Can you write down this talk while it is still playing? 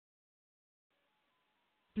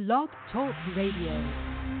Blog Talk Radio.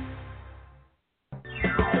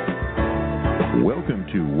 Welcome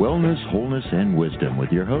to Wellness, Wholeness, and Wisdom with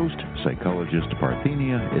your host, Psychologist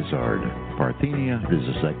Parthenia Izzard. Parthenia is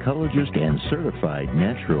a psychologist and certified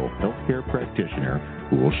natural healthcare practitioner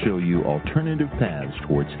who will show you alternative paths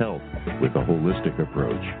towards health with a holistic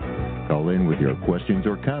approach. Call in with your questions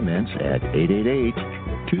or comments at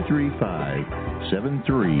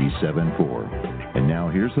 888-235-7374. And now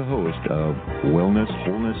here's the host of Wellness,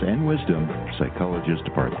 Wholeness, and Wisdom, Psychologist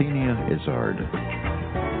Parthenia Izzard.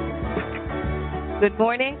 Good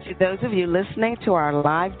morning to those of you listening to our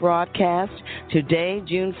live broadcast today,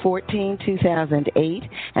 June 14, 2008,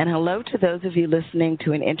 and hello to those of you listening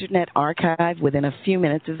to an internet archive within a few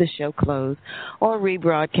minutes of the show close or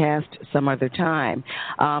rebroadcast some other time.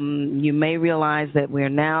 You may realize that we're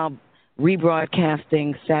now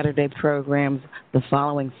rebroadcasting Saturday programs the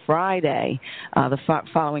following Friday,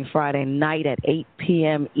 following Friday night at 8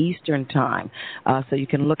 p.m. Eastern Time. So you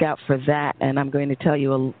can look out for that, and I'm going to tell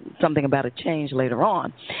you something about a change later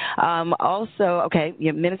on. Also,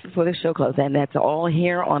 minutes before the show closes, and that's all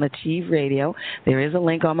here on Achieve Radio. There is a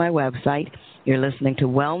link on my website. You're listening to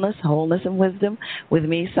Wellness, Wholeness, and Wisdom with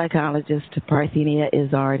me, Psychologist Parthenia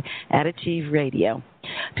Izzard at Achieve Radio.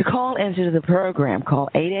 To call into the program, call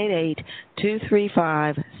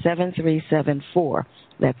 888-235-7374.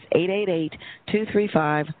 That's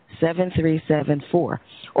 888-235-7374.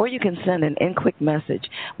 Or you can send an in-quick message.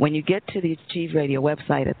 When you get to the Achieve Radio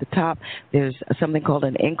website at the top, there's something called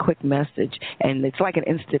an in-quick message, and it's like an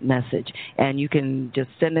instant message. And you can just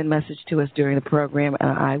send a message to us during the program, and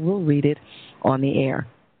I will read it on the air.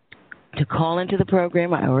 To call into the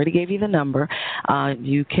program, I already gave you the number.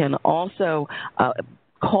 You can also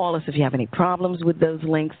call us if you have any problems with those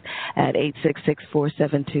links at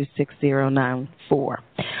 866-472-6094.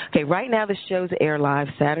 Okay, right now the shows air live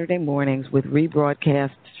Saturday mornings with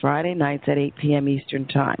rebroadcasts Friday nights at 8 p.m. Eastern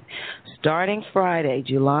Time. Starting Friday,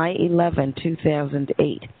 July 11,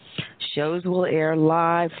 2008, shows will air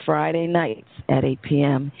live Friday nights at 8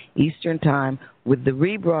 p.m. Eastern Time, with the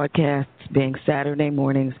rebroadcasts being Saturday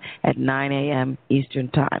mornings at 9 a.m. Eastern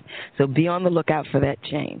Time. So be on the lookout for that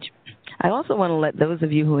change. I also want to let those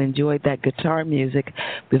of you who enjoyed that guitar music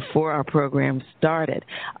before our program started,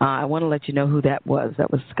 I want to let you know who that was.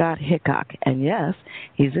 That was Scott Hickok. And yes,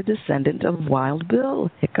 he's a descendant of Wild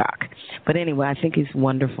Bill Hickok. But anyway, I think he's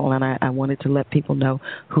wonderful, and I wanted to let people know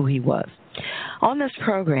who he was. On this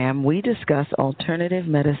program, we discuss alternative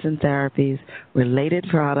medicine therapies, related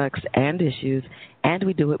products, and issues, and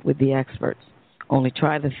we do it with the experts. Only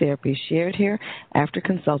try the therapy shared here after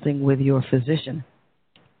consulting with your physician.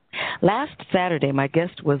 Last Saturday, my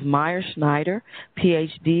guest was Meyer Schneider,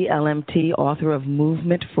 Ph.D., LMT, author of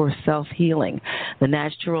Movement for Self-Healing, the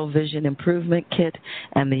Natural Vision Improvement Kit,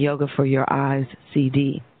 and the Yoga for Your Eyes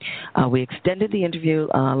CD. We extended the interview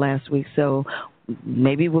last week, so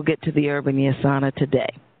maybe we'll get to the herb and the asana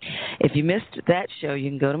today. If you missed that show, you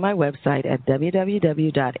can go to my website at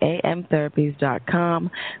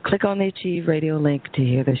www.amtherapies.com. Click on the Achieve Radio link to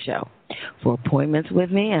hear the show. For appointments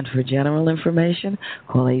with me and for general information,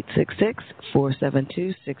 call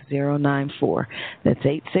 866-472-6094. That's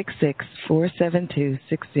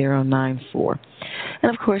 866-472-6094.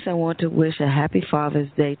 And, of course, I want to wish a happy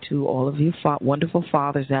Father's Day to all of you wonderful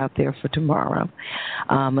fathers out there for tomorrow.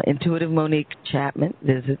 Intuitive Monique Chapman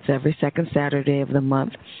visits every second Saturday of the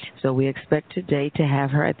month, so we expect today to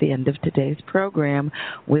have her at the end of today's program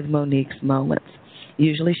with Monique's Moments.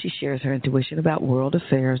 Usually she shares her intuition about world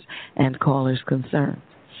affairs and callers' concerns.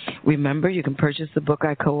 Remember, you can purchase the book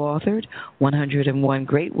I co-authored, 101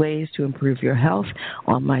 Great Ways to Improve Your Health,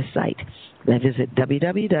 on my site. Visit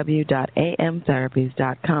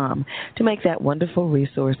www.amtherapies.com to make that wonderful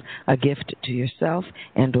resource a gift to yourself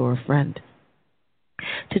and or a friend.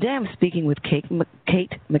 Today I'm speaking with Kate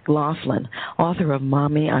McLaughlin, author of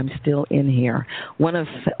Mommy, I'm Still in Here, one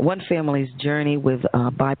family's journey with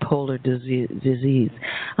bipolar disease.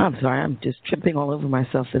 I'm sorry, I'm just tripping all over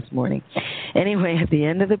myself this morning. Anyway, at the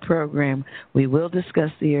end of the program, we will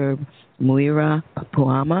discuss the herb Muira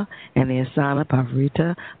Puama and the asana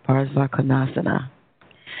Pavrita Parsvakonasana.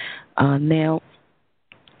 Now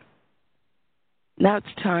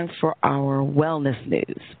it's time for our wellness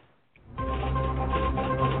news.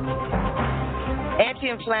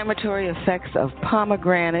 Anti-inflammatory effects of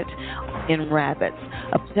pomegranate in rabbits,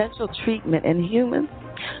 a potential treatment in humans.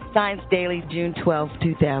 Science Daily, June 12,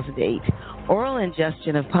 2008. Oral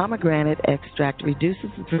ingestion of pomegranate extract reduces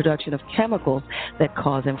the production of chemicals that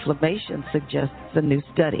cause inflammation, suggests a new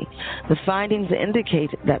study. The findings indicate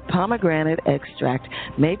that pomegranate extract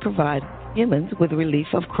may provide humans with relief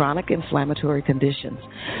of chronic inflammatory conditions.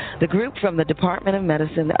 The group from the Department of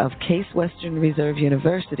Medicine of Case Western Reserve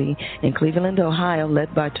University in Cleveland, Ohio,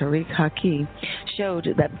 led by Tariq Haki, showed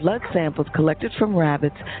that blood samples collected from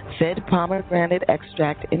rabbits fed pomegranate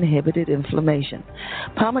extract inhibited inflammation.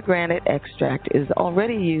 Pomegranate extract is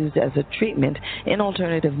already used as a treatment in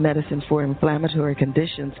alternative medicine for inflammatory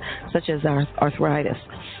conditions such as arthritis.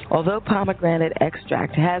 Although pomegranate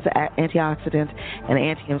extract has antioxidant and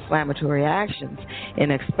anti-inflammatory actions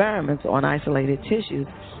in experiments on isolated tissues,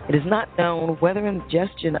 it is not known whether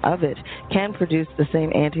ingestion of it can produce the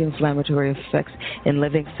same anti-inflammatory effects in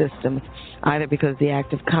living systems, either because the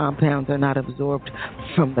active compounds are not absorbed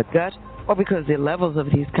from the gut or because the levels of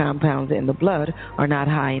these compounds in the blood are not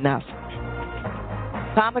high enough.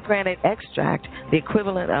 Pomegranate extract, the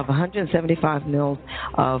equivalent of 175 ml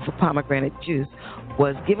of pomegranate juice,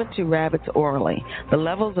 was given to rabbits orally. The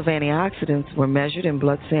levels of antioxidants were measured in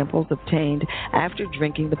blood samples obtained after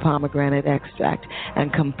drinking the pomegranate extract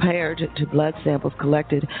and compared to blood samples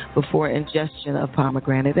collected before ingestion of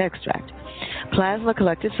pomegranate extract. Plasma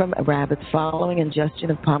collected from rabbits following ingestion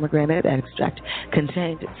of pomegranate extract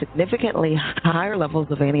contained significantly higher levels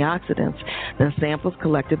of antioxidants than samples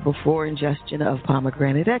collected before ingestion of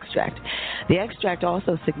pomegranate extract. The extract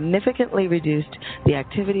also significantly reduced the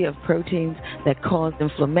activity of proteins that cause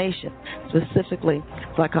inflammation, specifically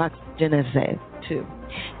glycogenase 2.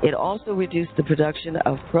 It also reduced the production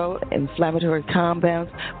of pro-inflammatory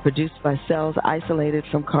compounds produced by cells isolated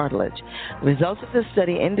from cartilage. The results of this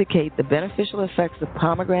study indicate the beneficial effects of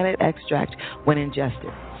pomegranate extract when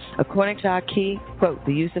ingested. According to Aki, quote,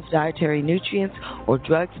 the use of dietary nutrients or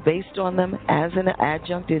drugs based on them as an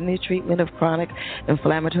adjunct in the treatment of chronic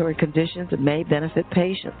inflammatory conditions may benefit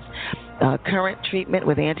patients. Current treatment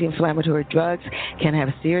with anti-inflammatory drugs can have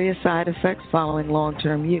serious side effects following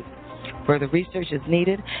long-term use. Further research is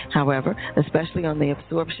needed, however, especially on the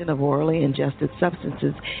absorption of orally ingested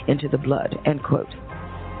substances into the blood, end quote.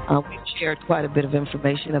 We've shared quite a bit of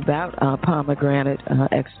information about pomegranate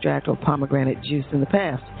extract or pomegranate juice in the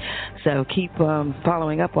past, so keep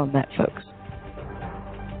following up on that, folks.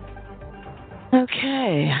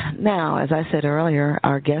 Okay, now, as I said earlier,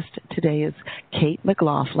 our guest today is Kate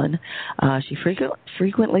McLaughlin. She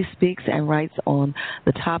frequently speaks and writes on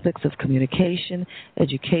the topics of communication,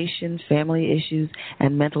 education, family issues,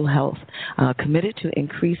 and mental health, committed to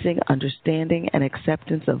increasing understanding and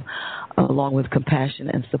acceptance of, along with compassion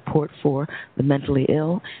and support for the mentally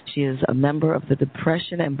ill. She is a member of the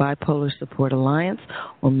Depression and Bipolar Support Alliance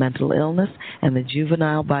on Mental Illness and the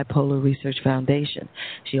Juvenile Bipolar Research Foundation.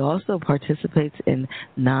 She also participates in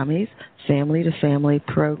NAMI's Family to Family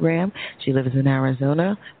program. She lives in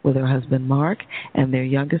Arizona with her husband Mark and their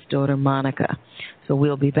youngest daughter Monica. So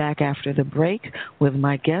we'll be back after the break with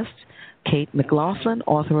my guest, Kate McLaughlin,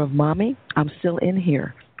 author of Mommy, I'm Still in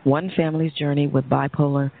Here, One Family's Journey with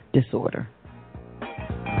Bipolar Disorder.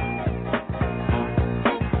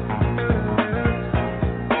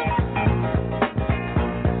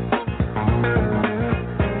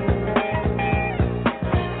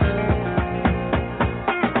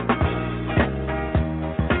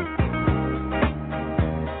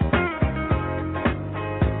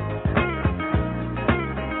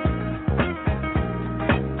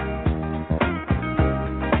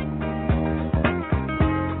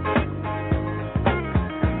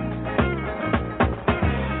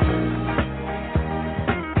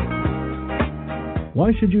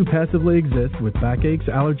 Why should you passively exist with backaches,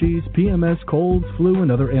 allergies, PMS, colds, flu,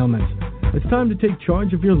 and other ailments? It's time to take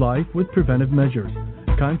charge of your life with preventive measures.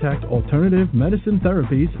 Contact Alternative Medicine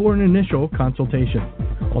Therapies for an initial consultation.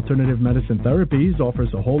 Alternative Medicine Therapies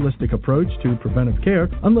offers a holistic approach to preventive care,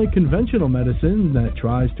 unlike conventional medicine that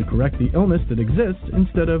tries to correct the illness that exists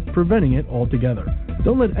instead of preventing it altogether.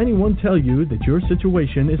 Don't let anyone tell you that your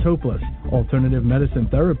situation is hopeless. Alternative medicine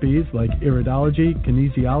therapies like iridology,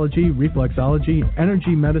 kinesiology, reflexology,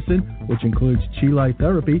 energy medicine, which includes chi light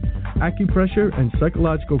therapy, acupressure, and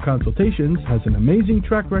psychological consultations, has an amazing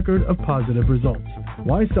track record of positive results.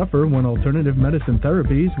 Why suffer when Alternative Medicine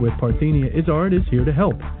Therapies with Parthenia Izzard is here to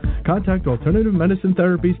help? Contact Alternative Medicine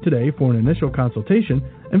Therapies today for an initial consultation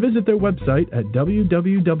and visit their website at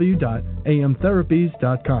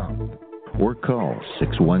www.amtherapies.com. Or call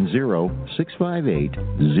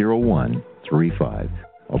 610-658-0135.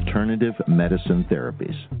 Alternative Medicine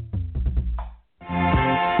Therapies.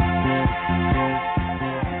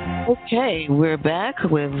 Okay, we're back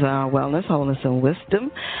with Wellness, Wholeness, and Wisdom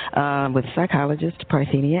with Psychologist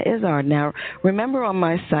Parthenia Izzard. Now, remember on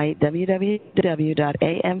my site,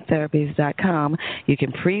 www.amtherapies.com, you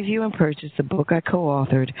can preview and purchase a book I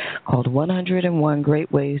co-authored called 101 Great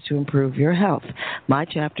Ways to Improve Your Health. My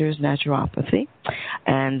chapter is naturopathy.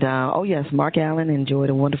 And, Mark Allen enjoyed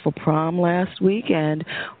a wonderful prom last week, and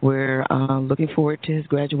we're looking forward to his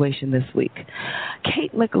graduation this week.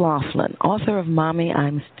 Kate McLaughlin, author of Mommy,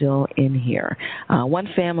 I'm Still in Here, One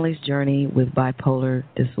Family's Journey with Bipolar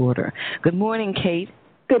Disorder. Good morning, Kate.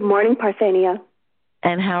 Good morning, Parthenia.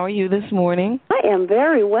 And how are you this morning? I am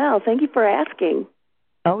very well. Thank you for asking.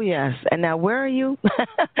 Oh, yes. And now, where are you?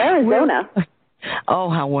 Arizona.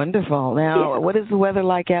 Oh, how wonderful. Now, What is the weather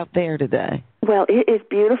like out there today? Well, it is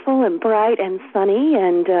beautiful and bright and sunny,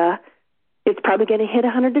 and it's probably going to hit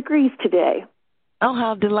 100 degrees today. Oh,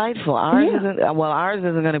 how delightful. Ours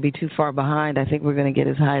isn't going to be too far behind. I think we're going to get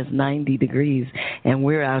as high as 90 degrees, and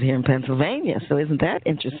we're out here in Pennsylvania, so isn't that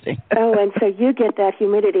interesting? Oh, and so you get that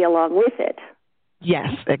humidity along with it. Yes,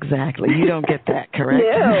 exactly. You don't get that, correct?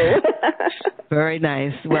 No. Very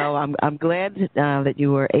nice. Well, I'm glad that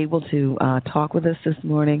you were able to talk with us this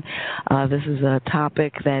morning. This is a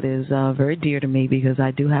topic that is very dear to me because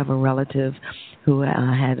I do have a relative who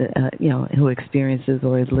who experiences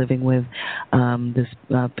or is living with this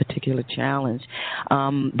particular challenge.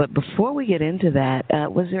 But before we get into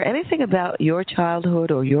that, was there anything about your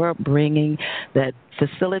childhood or your upbringing that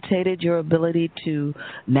facilitated your ability to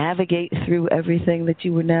navigate through everything that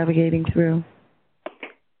you were navigating through?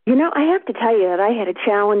 You know, I have to tell you that I had a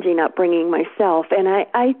challenging upbringing myself, and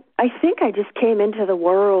I think I just came into the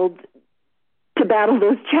world to battle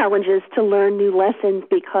those challenges, to learn new lessons,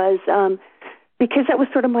 because that was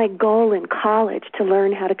sort of my goal in college, to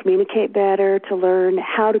learn how to communicate better, to learn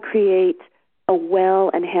how to create a well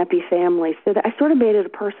and happy family. So that I sort of made it a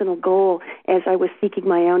personal goal as I was seeking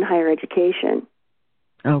my own higher education.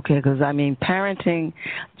 Okay, because, parenting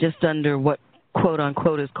just under what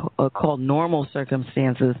quote-unquote is called normal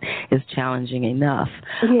circumstances is challenging enough.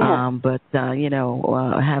 Yeah. But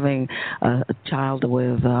having a child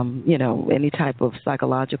with, any type of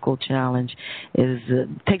psychological challenge takes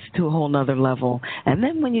it to a whole nother level. And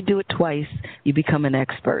then when you do it twice, you become an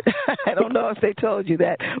expert. I don't know if they told you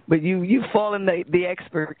that, but you fall in the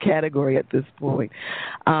expert category at this point.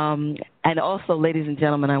 And also, ladies and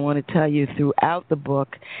gentlemen, I want to tell you throughout the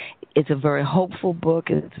book, it's a very hopeful book.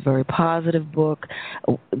 It's a very positive book.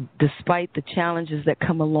 Despite the challenges that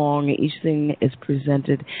come along, each thing is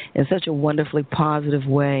presented in such a wonderfully positive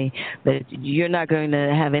way that you're not going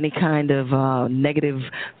to have any kind of negative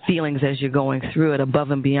feelings as you're going through it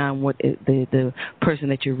above and beyond what the person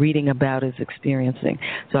that you're reading about is experiencing.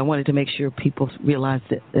 So I wanted to make sure people realize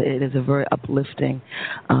that it is a very uplifting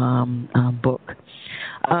book.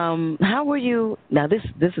 How were you, now this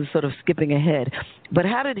is sort of skipping ahead, but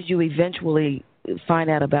how did you eventually find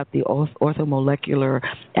out about the orthomolecular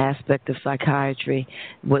aspect of psychiatry?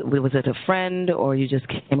 Was it a friend, or you just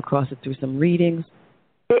came across it through some readings?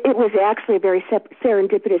 It was actually a very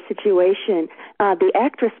serendipitous situation. The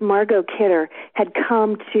actress Margot Kidder had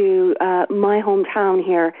come to my hometown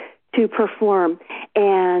here to perform,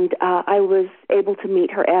 and I was able to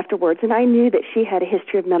meet her afterwards. And I knew that she had a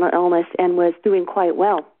history of mental illness and was doing quite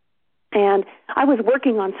well. And I was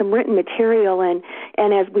working on some written material, and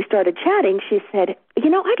as we started chatting, she said,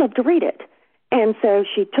 I'd love to read it. And so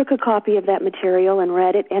she took a copy of that material and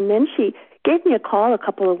read it, and then she gave me a call a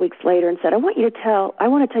couple of weeks later and said, I want to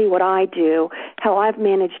tell you what I do, how I've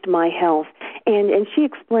managed my health. And she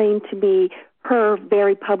explained to me her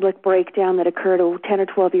very public breakdown that occurred 10 or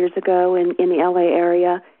 12 years ago in the LA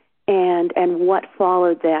area, and what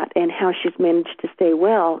followed that, and how she's managed to stay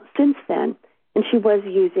well since then. And she was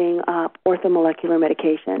using orthomolecular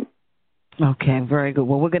medication. Okay, very good.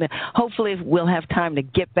 Well, hopefully we'll have time to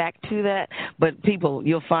get back to that, but people,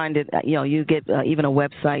 you'll find it, you get even a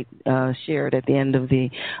website shared at the end of the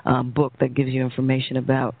book that gives you information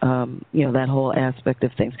about, that whole aspect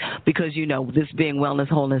of things. Because, this being wellness,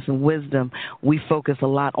 wholeness, and wisdom, we focus a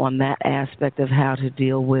lot on that aspect of how to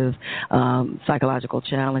deal with psychological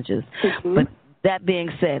challenges. Mm-hmm. But that being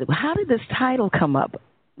said, how did this title come up?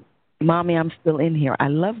 Mommy, I'm Still in Here. I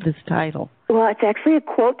love this title. Well, it's actually a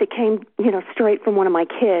quote that came, straight from one of my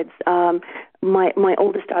kids. My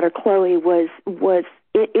oldest daughter, Chloe, was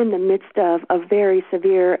in the midst of a very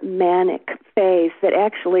severe manic phase that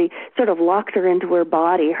actually sort of locked her into her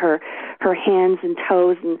body, her hands and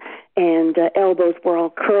toes, and elbows were all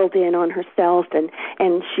curled in on herself,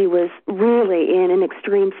 and she was really in an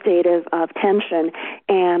extreme state of tension.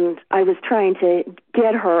 And I was trying to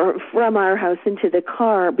get her from our house into the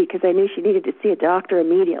car because I knew she needed to see a doctor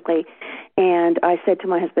immediately. And I said to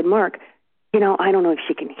my husband, Mark, I don't know if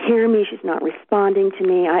she can hear me. She's not responding to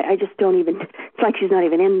me. I just don't even, it's like she's not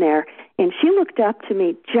even in there. And she looked up to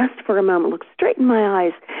me just for a moment, looked straight in my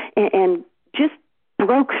eyes, and just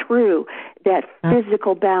broke through that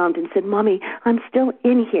physical bound and said, Mommy, I'm still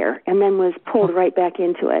in here, and then was pulled right back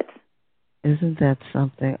into it. Isn't that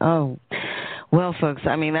something? Oh, well, folks,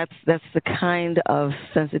 I mean, that's the kind of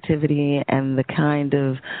sensitivity and the kind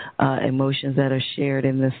of emotions that are shared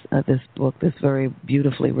in this book, this very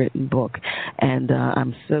beautifully written book. And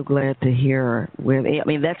I'm so glad to hear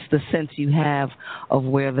that's the sense you have of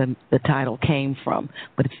where the title came from.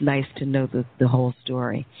 But it's nice to know the whole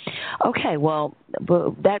story. Okay, well,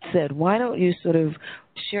 but that said, why don't you sort of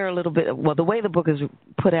share a little bit? Well, the way the book is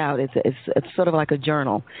put out, it's sort of like a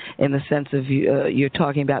journal in the sense of you're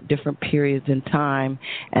talking about different periods in time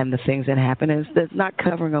and the things that happen. It's not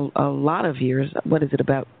covering a lot of years. What is it,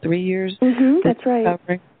 about 3 years? Mm-hmm, that's right.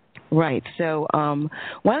 Covering? Right. So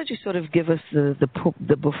why don't you sort of give us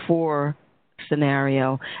the before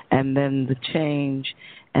scenario and then the change,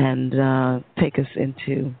 and take us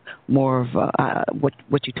into more of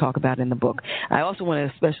what you talk about in the book. I also want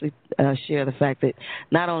to especially share the fact that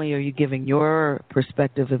not only are you giving your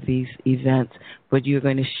perspective of these events, but you're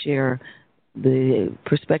going to share the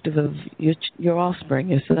perspective of your offspring,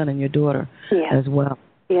 your son and your daughter as well.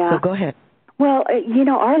 Yeah. So go ahead. Well,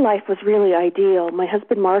 our life was really ideal. My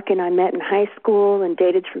husband Mark and I met in high school and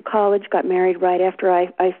dated through college, got married right after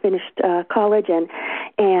I finished college,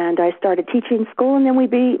 and I started teaching school, and then we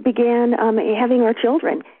began having our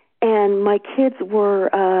children. And my kids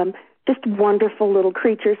were just wonderful little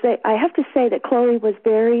creatures. I have to say that Chloe was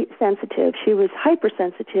very sensitive. She was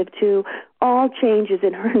hypersensitive to all changes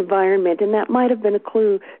in her environment, and that might have been a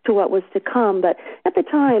clue to what was to come. But at the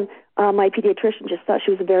time, my pediatrician just thought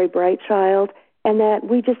she was a very bright child, and that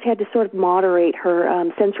we just had to sort of moderate her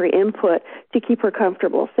sensory input to keep her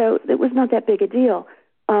comfortable. So it was not that big a deal.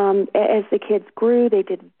 As the kids grew, they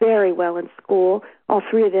did very well in school. All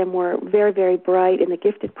three of them were very, very bright in the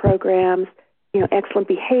gifted programs, excellent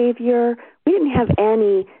behavior. We didn't have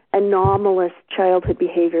any anomalous childhood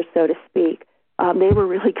behavior, so to speak. They were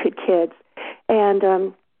really good kids.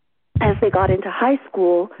 And as they got into high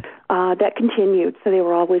school, that continued. So they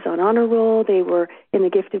were always on honor roll. They were in the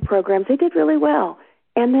gifted programs. They did really well.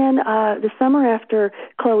 And then the summer after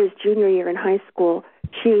Chloe's junior year in high school,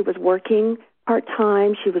 she was working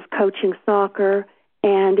part-time. She was coaching soccer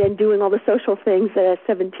and doing all the social things that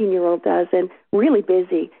a 17-year-old does, and really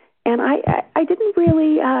busy. And I didn't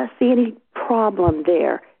really see any problem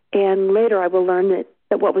there. And later I will learn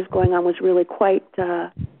that what was going on was really quite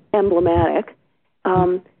emblematic.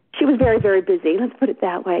 She was very, very busy, let's put it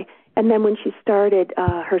that way. And then when she started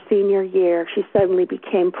her senior year, she suddenly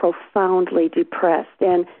became profoundly depressed.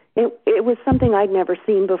 And it was something I'd never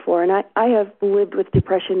seen before. And I have lived with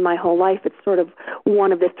depression my whole life. It's sort of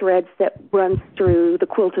one of the threads that runs through the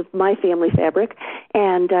quilt of my family fabric.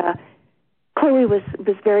 And Chloe was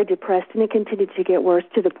very depressed, and it continued to get worse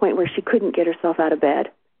to the point where she couldn't get herself out of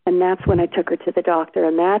bed. And that's when I took her to the doctor,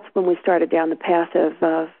 and that's when we started down the path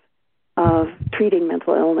of treating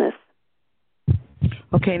mental illness.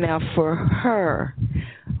 Okay, now for her,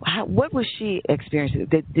 what was she experiencing?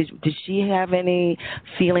 Did she have any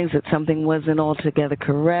feelings that something wasn't altogether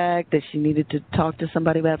correct, that she needed to talk to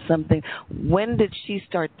somebody about something? When did she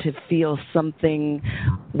start to feel something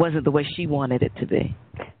wasn't the way she wanted it to be?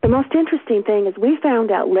 The most interesting thing is we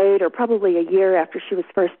found out later, probably a year after she was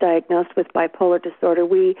first diagnosed with bipolar disorder,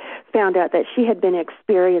 we found out that she had been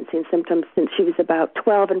experiencing symptoms since she was about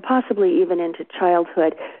 12 and possibly even into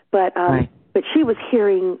childhood. But she was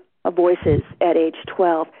hearing voices at age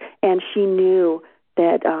 12, and she knew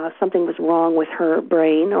that something was wrong with her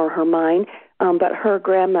brain or her mind. But her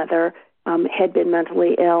grandmother had been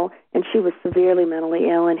mentally ill, and she was severely mentally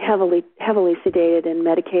ill and heavily sedated and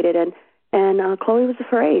medicated, and Chloe was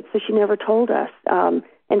afraid, so she never told us.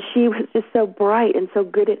 And she was just so bright and so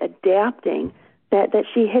good at adapting that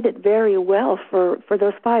she hid it very well for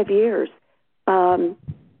those 5 years.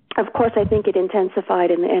 Of course, I think it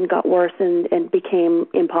intensified and got worse and became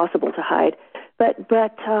impossible to hide. But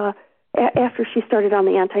after she started on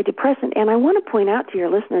the antidepressant, and I want to point out to your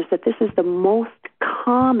listeners that this is the most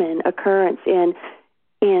common occurrence in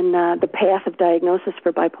the path of diagnosis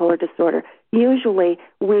for bipolar disorder. Usually,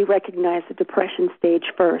 we recognize the depression stage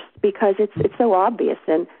first because it's so obvious,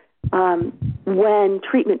 and when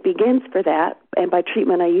treatment begins for that, and by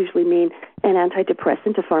treatment I usually mean an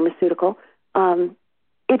antidepressant, a pharmaceutical,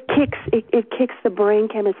 it kicks the brain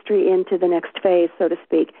chemistry into the next phase, so to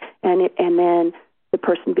speak, and then the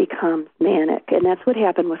person becomes manic. And that's what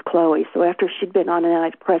happened with Chloe. So after she'd been on an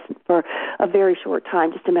antidepressant for a very short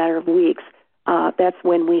time, just a matter of weeks, that's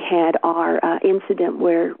when we had our incident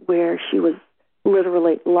where she was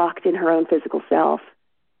literally locked in her own physical self.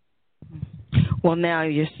 Well, now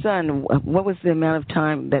your son, what was the amount of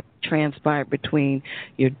time that transpired between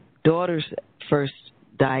your daughter's first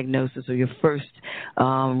diagnosis or your first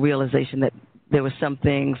realization that there was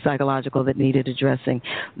something psychological that needed addressing,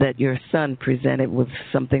 that your son presented with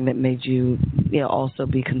something that made you, also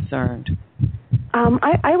be concerned?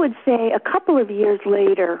 I would say a couple of years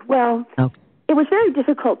later. Well, okay. It was very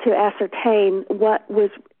difficult to ascertain what was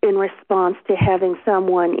in response to having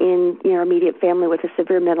someone in your immediate family with a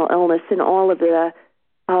severe mental illness and all of the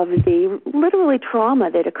literally trauma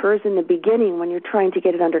that occurs in the beginning when you're trying to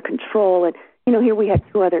get it under control. And, here we had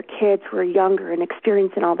 2 other kids who were younger and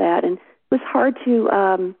experiencing all that. And it was hard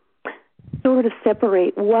to sort of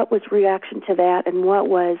separate what was reaction to that and what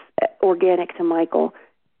was organic to Michael.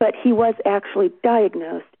 But he was actually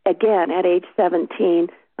diagnosed, again, at age 17,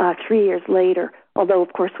 3 years later, although,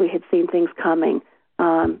 of course, we had seen things coming.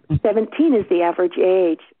 17 is the average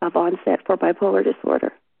age of onset for bipolar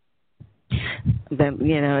disorder. Then,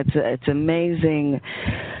 it's amazing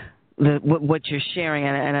what you're sharing,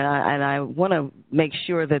 and I want to make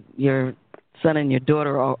sure that your son and your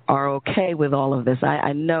daughter are okay with all of this.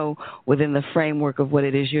 I know within the framework of what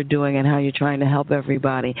it is you're doing and how you're trying to help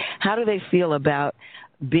everybody. How do they feel about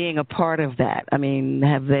being a part of that? I mean,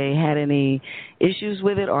 have they had any issues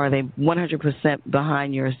with it, or are they 100%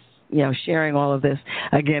 behind your, sharing all of this?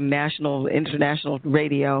 Again, national, international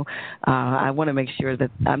radio. I want to make sure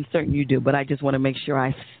that, I'm certain you do, but I just want to make sure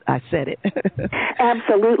I said it.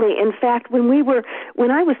 Absolutely. In fact,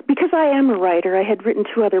 because I am a writer, I had written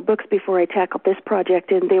 2 other books before I tackled this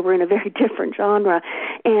project, and they were in a very different genre.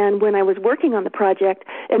 And when I was working on the project,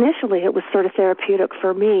 initially it was sort of therapeutic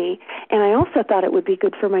for me, and I also thought it would be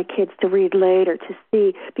good for my kids to read later to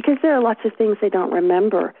see, because there are lots of things they don't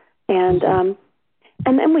remember.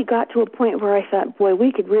 And then we got to a point where I thought, boy,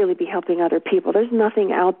 we could really be helping other people. There's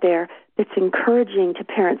nothing out there that's encouraging to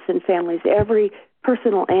parents and families. Every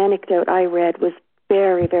personal anecdote I read was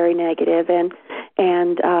very, very negative, and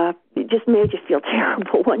it just made you feel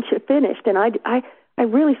terrible once you finished. And I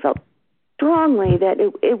really felt strongly that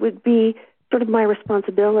it would be sort of my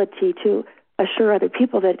responsibility to assure other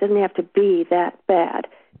people that it doesn't have to be that bad.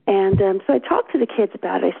 And so I talked to the kids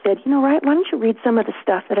about it. I said, why don't you read some of the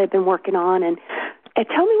stuff that I've been working on and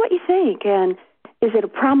tell me what you think, and is it a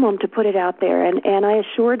problem to put it out there? And I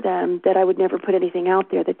assured them that I would never put anything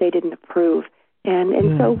out there that they didn't approve.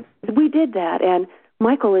 And so we did that. And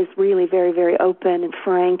Michael is really very, very open and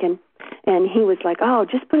frank, and he was like, oh,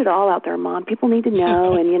 just put it all out there, Mom. People need to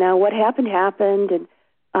know, and, what happened. And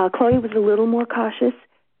Chloe was a little more cautious.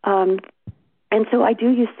 And so I do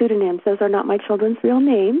use pseudonyms. Those are not my children's real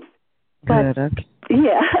names. But, good, okay.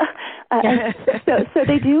 Yeah. So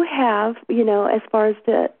they do have, as far as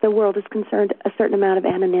the world is concerned, a certain amount of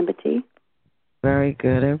anonymity. Very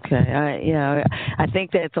good. Okay. I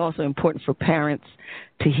think that it's also important for parents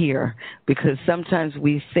to hear, because sometimes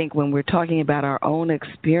we think when we're talking about our own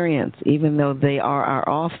experience, even though they are our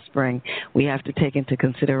offspring, we have to take into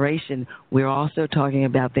consideration we're also talking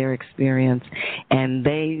about their experience, and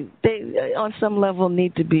they on some level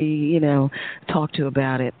need to be, talked to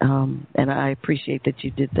about it. And I appreciate that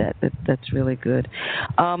you did that. That's really good.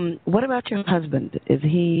 What about your husband?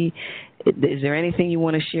 Is there anything you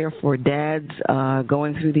want to share for dads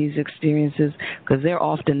going through these experiences? Because they're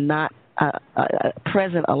often not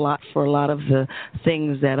present a lot for a lot of the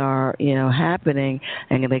things that are, happening,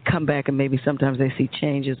 and they come back and maybe sometimes they see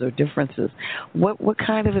changes or differences. What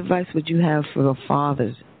kind of advice would you have for the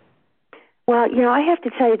fathers? Well, I have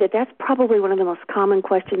to tell you that that's probably one of the most common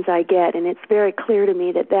questions I get, and it's very clear to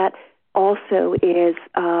me that also is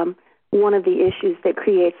one of the issues that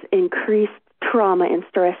creates increased trauma and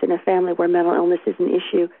stress in a family where mental illness is an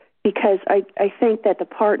issue, because I think that the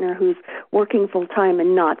partner who's working full-time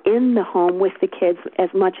and not in the home with the kids as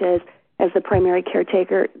much as the primary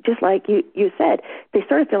caretaker, just like you said, they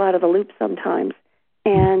sort of feel out of the loop sometimes.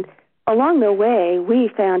 And along the way, we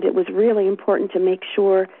found it was really important to make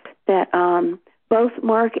sure that both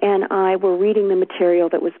Mark and I were reading the material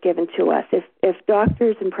that was given to us. If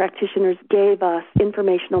doctors and practitioners gave us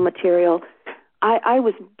informational material, I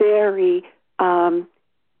was very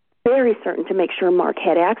certain to make sure Mark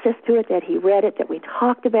had access to it, that he read it, that we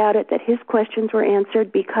talked about it, that his questions were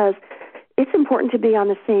answered, because it's important to be on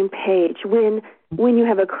the same page. When you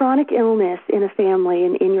have a chronic illness in a family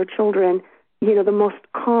and in your children, the most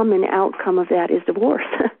common outcome of that is divorce.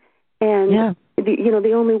 And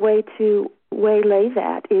the only way to waylay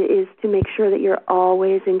that is to make sure that you're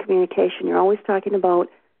always in communication. You're always talking about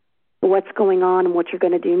what's going on and what you're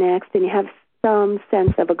going to do next, and you have some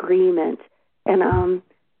sense of agreement. And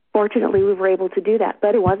fortunately, we were able to do that,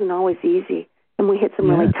 but it wasn't always easy, and we hit some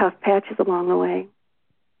really tough patches along the way.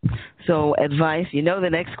 So advice, the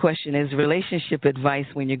next question is relationship advice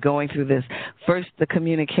when you're going through this. First, the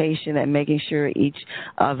communication and making sure each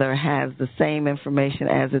other has the same information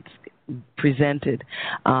as it's presented,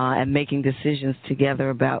 and making decisions together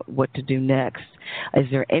about what to do next. Is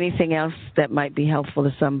there anything else that might be helpful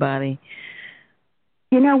to somebody?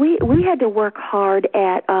 We had to work hard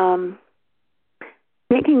at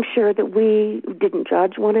making sure that we didn't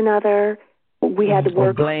judge one another. We had to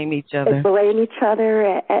work blame each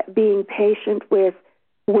other, at being patient with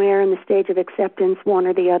where in the stage of acceptance one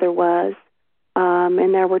or the other was.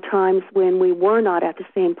 And there were times when we were not at the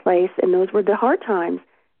same place, and those were the hard times.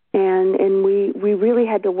 And we really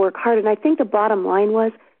had to work hard. And I think the bottom line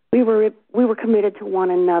was we were committed to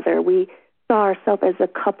one another. We saw ourselves as a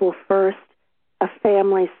couple first, a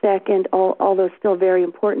family second, although still very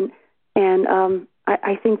important. And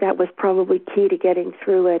I think that was probably key to getting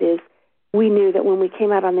through it, is we knew that when we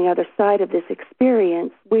came out on the other side of this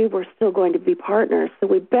experience, we were still going to be partners. So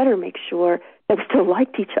we better make sure that we still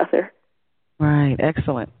liked each other. Right.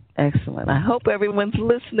 Excellent. I hope everyone's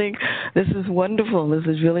listening. This is wonderful. This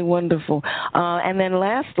is really wonderful. And then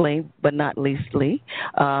lastly, but not leastly,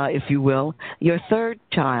 if you will, your third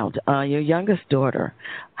child, your youngest daughter,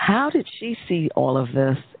 how did she see all of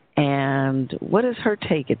this, and what is her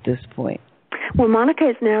take at this point? Well, Monica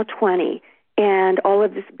is now 20, and all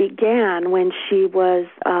of this began when she was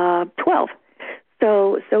 12.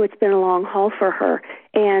 So it's been a long haul for her.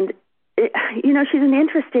 And she's an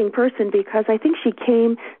interesting person because I think she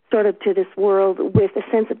came sort of to this world with a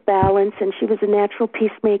sense of balance, and she was a natural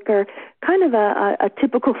peacemaker, kind of a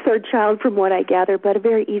typical third child from what I gather, but a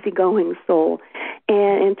very easygoing soul.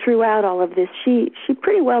 And throughout all of this, she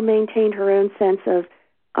pretty well maintained her own sense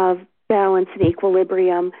of balance and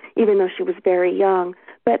equilibrium, even though she was very young.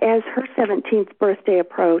 But as her 17th birthday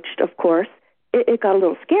approached, of course, it got a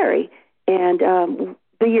little scary. And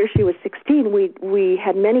the year she was 16, we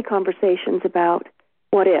had many conversations about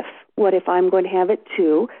what if I'm going to have it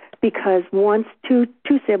too, because once two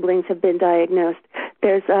siblings have been diagnosed,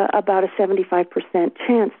 there's about a 75%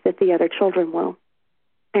 chance that the other children will.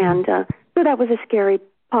 And so that was a scary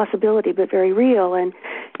possibility, but very real. And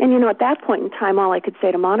at that point in time, all I could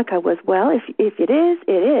say to Monica was, well, if it is,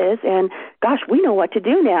 it is, and gosh, we know what to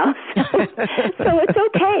do now. So it's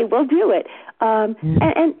okay, we'll do it. And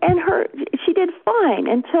she did fine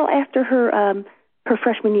until after her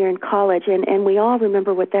freshman year in college, and we all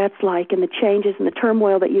remember what that's like, and the changes and the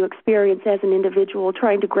turmoil that you experience as an individual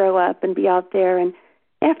trying to grow up and be out there. And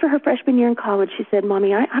after her freshman year in college, she said,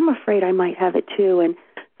 "Mommy, I'm afraid I might have it too." And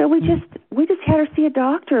so we just had her see a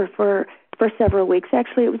doctor for several weeks.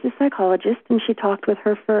 Actually, it was a psychologist, and she talked with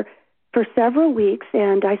her for several weeks.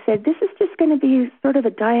 And I said, "This is just going to be sort of a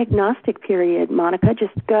diagnostic period, Monica.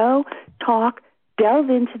 Just go, talk, delve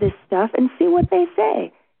into this stuff, and see what they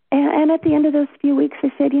say." And at the end of those few weeks,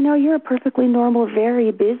 I said, "You're a perfectly normal,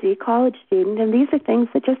 very busy college student, and these are things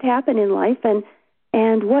that just happen in life.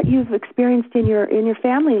 And what you've experienced in your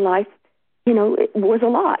family life, it was a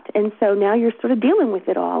lot. And so now you're sort of dealing with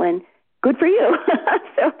it all, and good for you."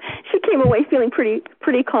 So she came away feeling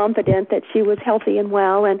pretty confident that she was healthy and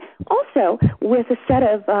well, and also with a set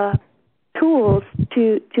of tools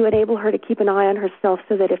to enable her to keep an eye on herself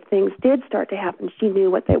so that if things did start to happen, she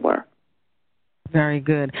knew what they were. Very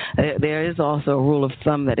good. There is also a rule of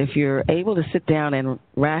thumb that if you're able to sit down and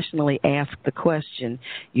rationally ask the question,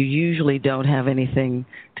 you usually don't have anything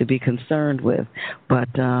to be concerned with. But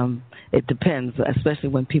it depends, especially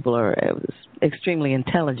when people are extremely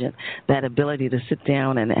intelligent. That ability to sit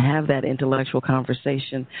down and have that intellectual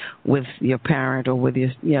conversation with your parent or with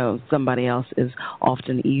your, somebody else is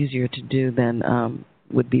often easier to do than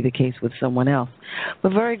would be the case with someone else.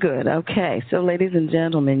 But very good. Okay. So, ladies and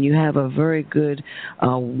gentlemen, you have a very good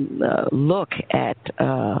look at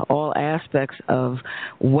all aspects of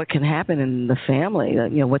what can happen in the family,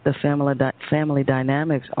 what the family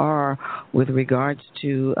dynamics are with regards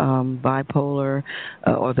to bipolar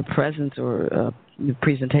or the presence or the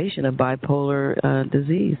presentation of bipolar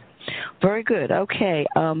disease. Very good. Okay.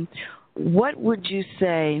 What would you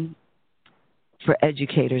say for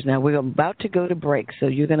educators. Now, we're about to go to break, so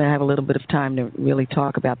you're going to have a little bit of time to really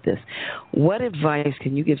talk about this. What advice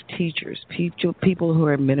can you give teachers, people who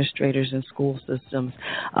are administrators in school systems,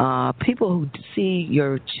 people who see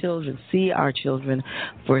our children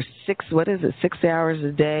for 6 hours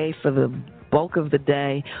a day for the bulk of the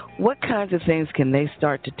day? What kinds of things can they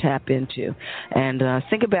start to tap into? And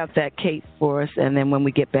think about that, Kate, for us, and then when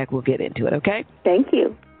we get back, we'll get into it, okay? Thank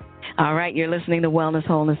you. All right, you're listening to Wellness,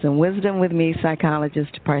 Wholeness, and Wisdom with me,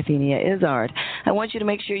 psychologist Parthenia Izzard. I want you to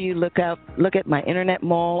make sure you look at my internet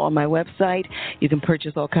mall on my website. You can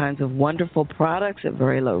purchase all kinds of wonderful products at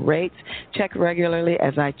very low rates. Check regularly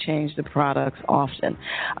as I change the products often.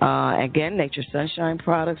 Again, Nature Sunshine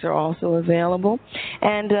products are also available.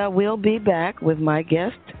 And we'll be back with my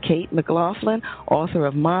guest, Kate McLaughlin, author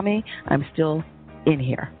of Mommy, I'm Still in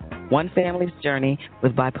Here, One Family's Journey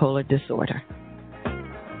with Bipolar Disorder.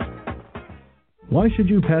 Why should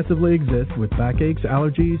you passively exist with backaches,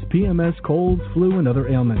 allergies, PMS, colds, flu, and other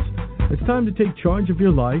ailments? It's time to take charge of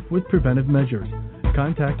your life with preventive measures.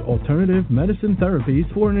 Contact Alternative Medicine Therapies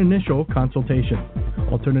for an initial consultation.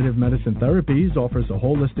 Alternative Medicine Therapies offers a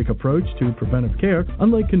holistic approach to preventive care,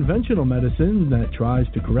 unlike conventional medicine that tries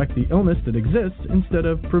to correct the illness that exists instead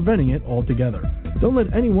of preventing it altogether. Don't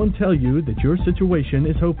let anyone tell you that your situation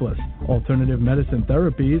is hopeless. Alternative medicine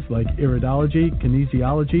therapies like iridology,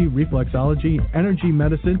 kinesiology, reflexology, energy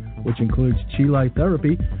medicine, which includes chi light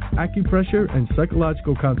therapy, acupressure, and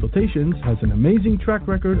psychological consultations, has an amazing track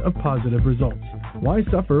record of positive results. Why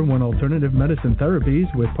suffer when Alternative Medicine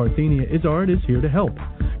Therapies with Parthenia Izzard is here to help?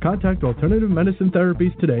 Contact Alternative Medicine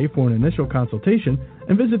Therapies today for an initial consultation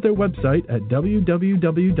and visit their website at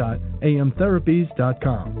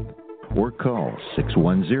www.amtherapies.com. Or call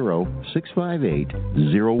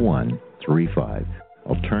 610-658-0135.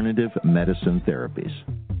 Alternative Medicine Therapies.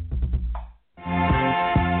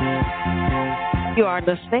 You are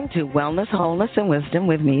listening to Wellness, Wholeness, and Wisdom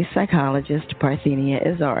with me, psychologist Parthenia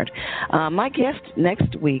Izzard. My guest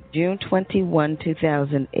next week, June 21,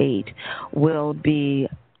 2008, will be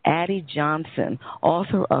Addie Johnson,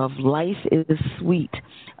 author of Life is Sweet,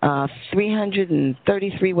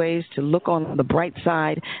 333 Ways to Look on the Bright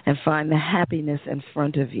Side and Find the Happiness in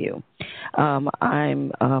Front of You. And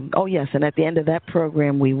at the end of that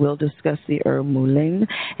program, we will discuss the herb mullein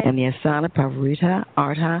and the asana pavarita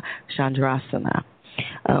ardha chandrasana.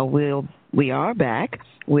 We are back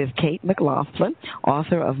with Kate McLaughlin,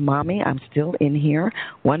 author of Mommy, I'm Still in Here,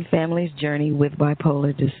 One Family's Journey with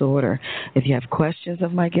Bipolar Disorder. If you have questions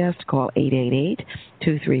of my guest, call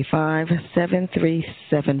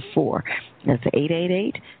 888-235-7374. That's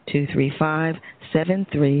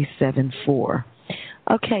 888-235-7374.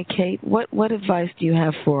 Okay, Kate, what advice do you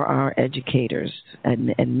have for our educators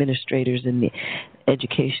and administrators in the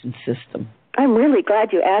education system? I'm really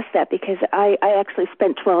glad you asked that because I actually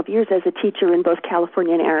spent 12 years as a teacher in both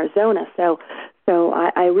California and Arizona, so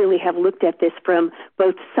I really have looked at this from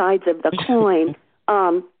both sides of the coin.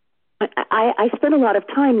 I spend a lot of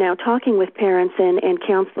time now talking with parents and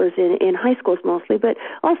counselors in high schools mostly, but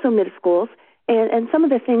also middle schools, and some of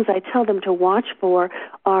the things I tell them to watch for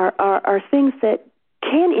are things that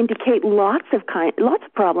can indicate lots of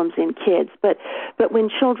problems in kids, but when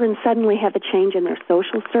children suddenly have a change in their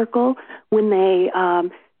social circle, when they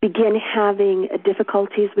begin having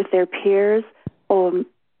difficulties with their peers,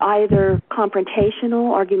 either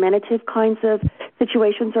confrontational, argumentative kinds of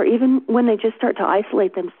situations, or even when they just start to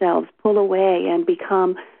isolate themselves, pull away, and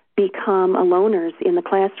become loners in the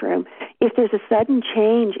classroom. If there's a sudden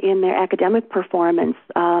change in their academic performance,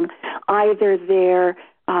 either they're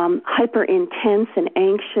hyper intense and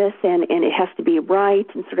anxious, and it has to be right,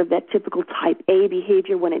 and sort of that typical type A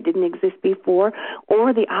behavior when it didn't exist before,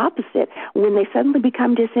 or the opposite, when they suddenly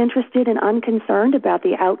become disinterested and unconcerned about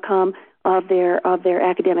the outcome of their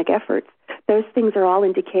academic efforts. Those things are all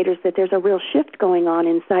indicators that there's a real shift going on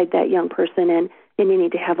inside that young person, and you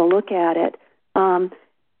need to have a look at it.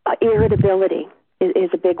 Irritability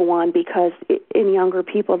is a big one, because in younger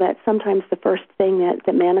people, that's sometimes the first thing that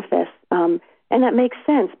manifests. And that makes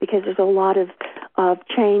sense because there's a lot of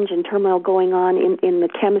change and turmoil going on in the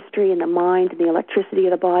chemistry and the mind and the electricity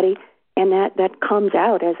of the body, and that comes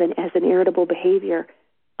out as an irritable behavior.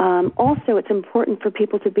 Also, it's important for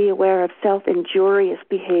people to be aware of self-injurious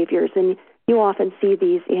behaviors, and you often see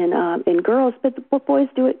these in girls, but boys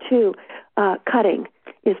do it too. Cutting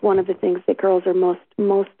is one of the things that girls are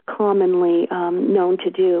most commonly known to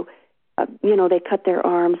do. They cut their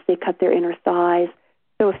arms, they cut their inner thighs.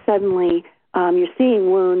 So if suddenly you're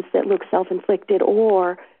seeing wounds that look self-inflicted,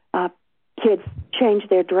 or kids change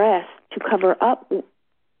their dress to cover up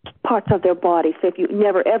parts of their body. So if you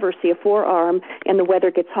never ever see a forearm and the weather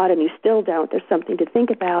gets hot and you still don't, there's something to think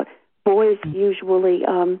about. Boys usually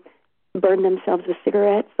burn themselves with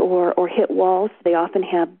cigarettes or hit walls. They often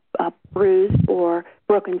have bruised or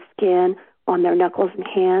broken skin on their knuckles and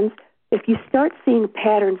hands. If you start seeing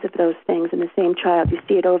patterns of those things in the same child, you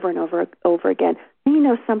see it over and over again, then you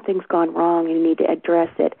know something's gone wrong and you need to address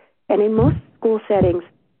it. And in most school settings,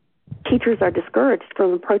 teachers are discouraged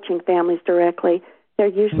from approaching families directly. They're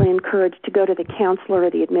usually encouraged to go to the counselor or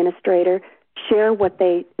the administrator, share what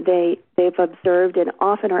they've observed, and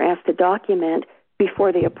often are asked to document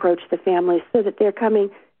before they approach the families so that they're coming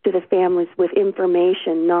to the families with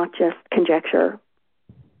information, not just conjecture.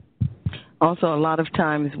 Also, a lot of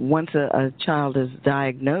times, once a child is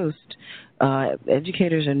diagnosed,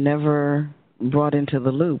 educators are never brought into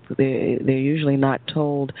the loop. They're usually not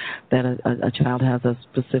told that a child has a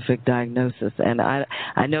specific diagnosis. And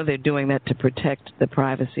I know they're doing that to protect the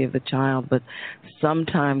privacy of the child, but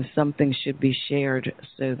sometimes something should be shared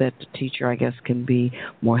so that the teacher, I guess, can be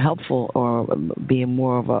more helpful or be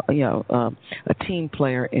more of a team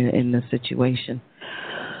player in the situation.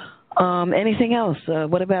 Anything else?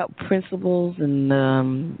 What about principals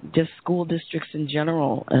and just school districts in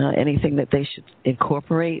general? Anything that they should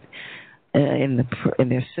incorporate in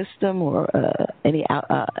their system, or any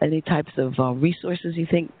types of resources you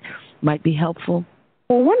think might be helpful?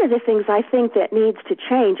 Well, one of the things I think that needs to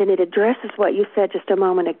change, and it addresses what you said just a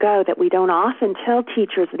moment ago, that we don't often tell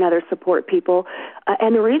teachers and other support people,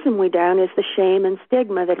 and the reason we don't is the shame and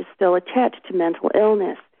stigma that is still attached to mental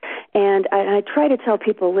illness. And I try to tell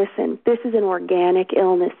people, listen, this is an organic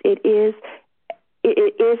illness. It is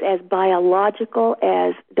as biological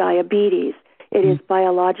as diabetes. It is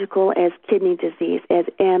biological as kidney disease, as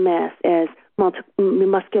MS, as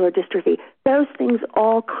muscular dystrophy. Those things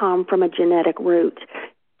all come from a genetic root.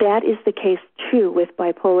 That is the case, too, with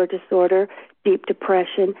bipolar disorder, deep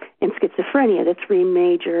depression, and schizophrenia, the three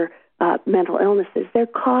major mental illnesses. They're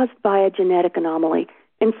caused by a genetic anomaly.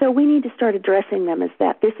 And so we need to start addressing them as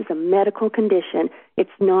that. This is a medical condition.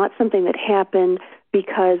 It's not something that happened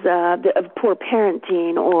because of poor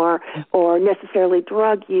parenting or necessarily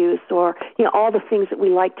drug use or all the things that we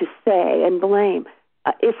like to say and blame.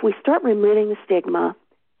 If we start removing the stigma,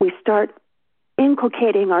 we start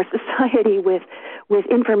inculcating our society with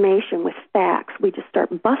information, with facts. We just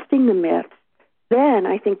start busting the myths. Then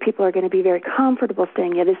I think people are going to be very comfortable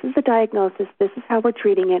saying, yeah, this is the diagnosis, this is how we're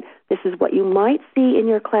treating it, this is what you might see in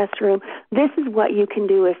your classroom, this is what you can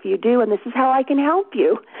do if you do, and this is how I can help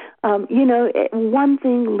you. One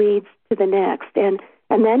thing leads to the next, and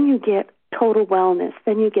then you get total wellness.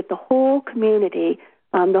 Then you get the whole community,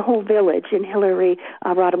 the whole village, in Hillary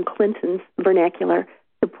Rodham Clinton's vernacular,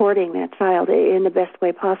 supporting that child in the best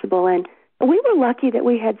way possible. And we were lucky that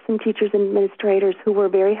we had some teachers and administrators who were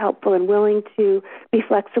very helpful and willing to be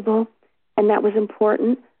flexible, and that was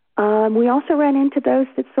important. We also ran into those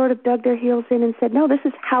that sort of dug their heels in and said, no, this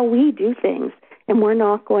is how we do things, and we're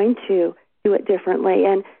not going to do it differently.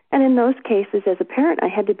 And in those cases, as a parent, I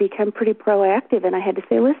had to become pretty proactive, and I had to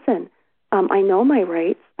say, listen, I know my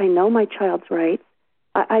rights. I know my child's rights.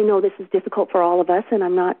 I know this is difficult for all of us, and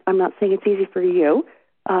I'm not saying it's easy for you,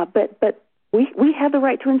 but we have the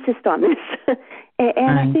right to insist on this.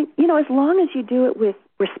 And I think, as long as you do it with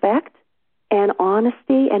respect and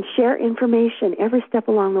honesty and share information every step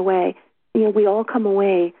along the way, we all come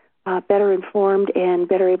away better informed and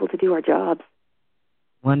better able to do our jobs.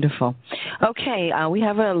 Wonderful. Okay, we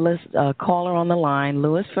have a caller on the line,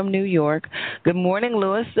 Lewis from New York. Good morning,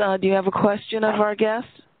 Lewis. Do you have a question of our guest?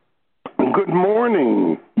 Good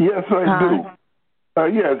morning. Yes, I do.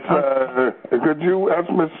 Yes, could you ask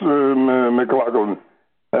Miss McLaughlin?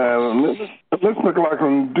 Miss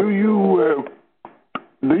McLaughlin, do you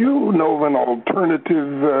know of an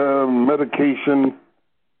alternative medication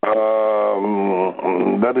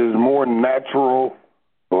that is more natural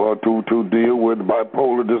to deal with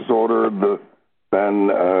bipolar disorder than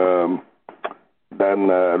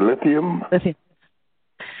lithium?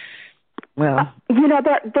 Well,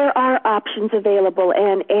 there are options available,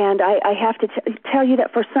 and I have to tell you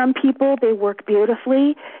that for some people they work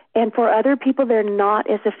beautifully, and for other people they're not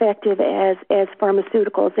as effective as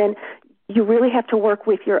pharmaceuticals. And you really have to work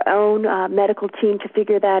with your own medical team to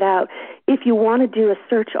figure that out. If you want to do a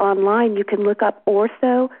search online, you can look up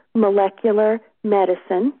orthomolecular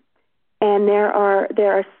medicine. And there are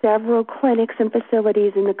several clinics and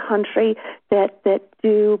facilities in the country that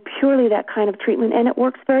do purely that kind of treatment, and it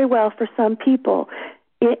works very well for some people.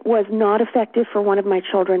 It was not effective for one of my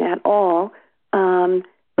children at all,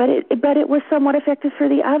 but it was somewhat effective for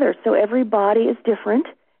the others. So every body is different,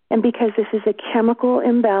 and because this is a chemical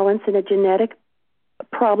imbalance and a genetic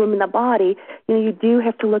problem in the body, you do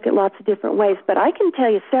have to look at lots of different ways. But I can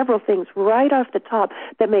tell you several things right off the top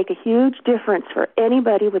that make a huge difference for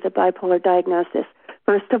anybody with a bipolar diagnosis.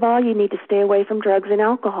 First of all, you need to stay away from drugs and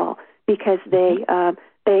alcohol because they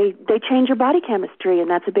change your body chemistry,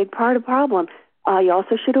 and that's a big part of the problem. You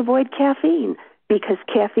also should avoid caffeine because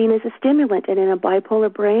caffeine is a stimulant, and in a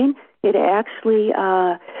bipolar brain, it actually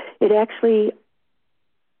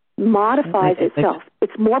modifies itself.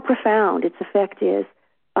 It's more profound. Its effect is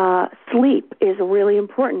sleep is really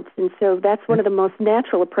important, and so that's one of the most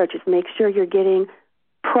natural approaches. Make sure you're getting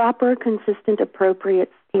proper, consistent,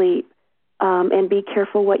 appropriate sleep, and be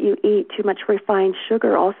careful what you eat. Too much refined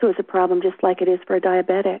sugar also is a problem, just like it is for a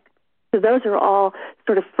diabetic. So those are all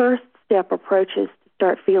sort of first-step approaches to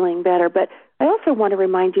start feeling better. But I also want to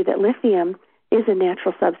remind you that lithium is a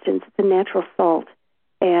natural substance. It's a natural salt,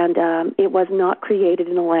 and it was not created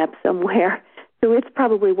in a lab somewhere. So it's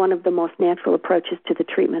probably one of the most natural approaches to the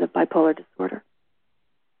treatment of bipolar disorder.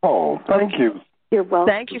 Oh, thank you. You're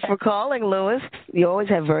welcome. Thank you for calling, Louis. You always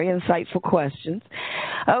have very insightful questions.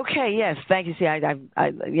 Okay, yes, thank you. See,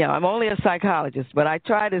 I'm only a psychologist, but I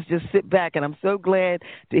try to just sit back, and I'm so glad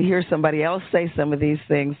to hear somebody else say some of these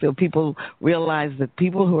things so people realize that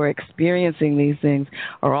people who are experiencing these things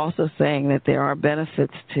are also saying that there are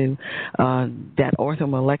benefits to that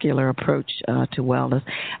orthomolecular approach to wellness.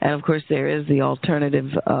 And, of course, there is the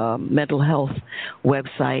alternative mental health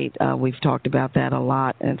website. We've talked about that a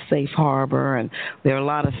lot, and Safe Harbor, and there are a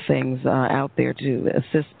lot of things out there to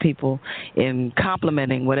assist people in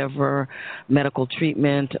complementing whatever medical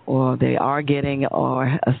treatment or they are getting,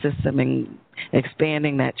 or assist them in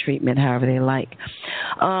expanding that treatment however they like.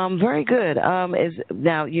 Very good.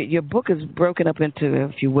 Now, your book is broken up into,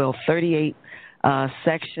 if you will, 38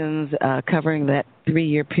 sections covering that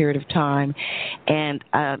 3-year period of time, and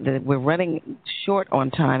we're running short on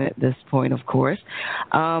time at this point, of course.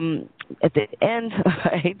 At the end,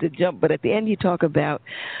 I hate to jump, but at the end you talk about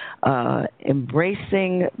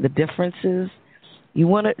embracing the differences. You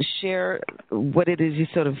want to share what it is you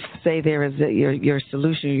sort of say there is your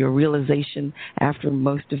solution, your realization after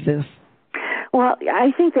most of this? Well,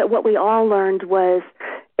 I think that what we all learned was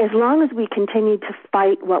as long as we continued to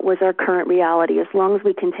fight what was our current reality, as long as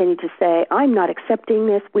we continued to say, I'm not accepting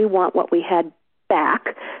this, we want what we had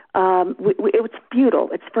back, it was futile,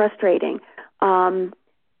 it's frustrating.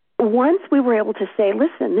 Once we were able to say,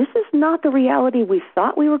 listen, this is not the reality we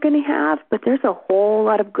thought we were going to have, but there's a whole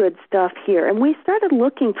lot of good stuff here. And we started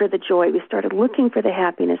looking for the joy. We started looking for the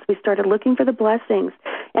happiness. We started looking for the blessings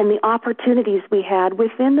and the opportunities we had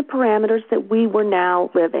within the parameters that we were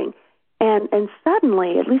now living. And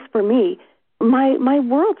suddenly, at least for me, my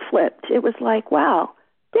world flipped. It was like, wow,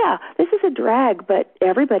 yeah, this is a drag, but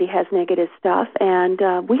everybody has negative stuff, and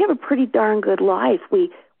we have a pretty darn good life.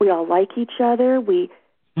 We all like each other.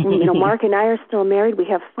 Mark and I are still married. We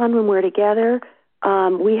have fun when we're together.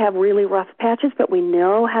 We have really rough patches, but we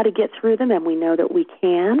know how to get through them, and we know that we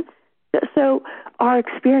can. So our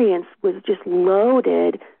experience was just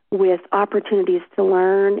loaded with opportunities to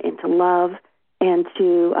learn and to love and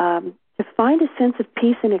to find a sense of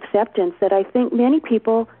peace and acceptance that I think many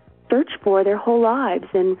people search for their whole lives.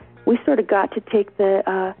 And we sort of got to take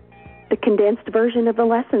the condensed version of the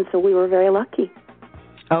lesson, so we were very lucky.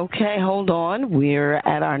 Okay, hold on. We're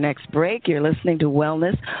at our next break. You're listening to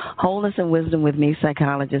Wellness, Wholeness, and Wisdom with me,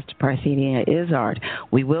 psychologist Parthenia Izzard.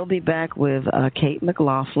 We will be back with Kate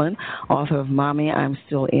McLaughlin, author of Mommy, I'm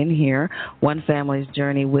Still in Here, One Family's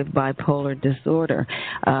Journey with Bipolar Disorder.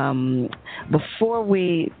 Before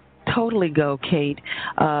we totally go, Kate,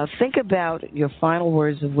 think about your final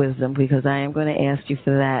words of wisdom, because I am going to ask you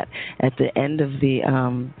for that at the end of the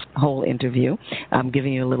whole interview. I'm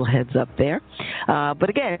giving you a little heads up there. But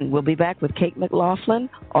again, we'll be back with Kate McLaughlin,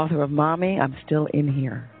 author of Mommy, I'm Still in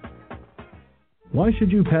Here. Why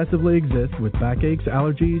should you passively exist with backaches,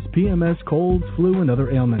 allergies, PMS, colds, flu, and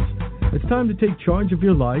other ailments? It's time to take charge of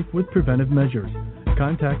your life with preventive measures.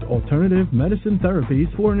 Contact Alternative Medicine Therapies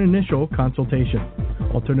for an initial consultation.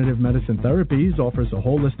 Alternative Medicine Therapies offers a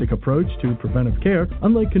holistic approach to preventive care,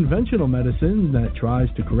 unlike conventional medicine that tries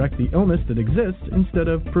to correct the illness that exists instead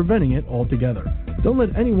of preventing it altogether. Don't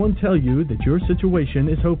let anyone tell you that your situation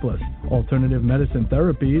is hopeless. Alternative medicine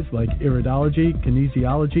therapies like iridology,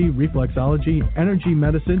 kinesiology, reflexology, energy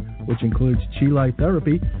medicine, which includes chi light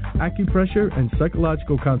therapy, acupressure, and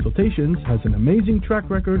psychological consultations, has an amazing track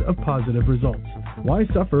record of positive results. Why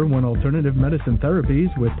suffer when Alternative Medicine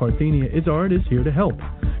Therapies with Parthenia Izzard is here to help?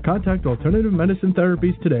 Contact Alternative Medicine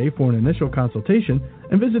Therapies today for an initial consultation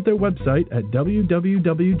and visit their website at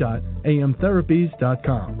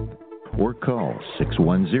www.amtherapies.com. Or call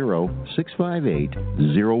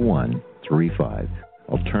 610-658-0135.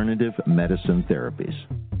 alternative medicine therapies.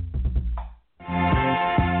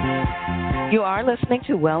 You are listening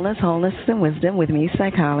to Wellness, Wholeness, and Wisdom with me,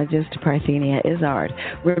 Psychologist Parthenia Izzard.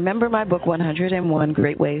 Remember my book, 101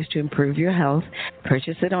 Great Ways to Improve Your Health.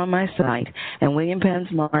 Purchase it on my site. And William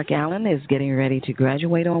Penn's Mark Allen is getting ready to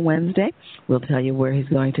graduate on Wednesday. We'll tell you where he's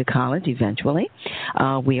going to college eventually.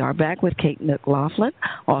 We are back with Kate McLaughlin,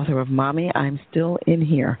 author of Mommy, I'm Still in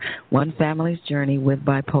Here, One Family's Journey with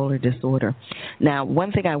Bipolar Disorder. Now,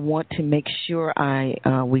 one thing I want to make sure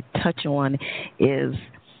we touch on is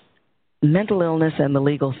mental illness and the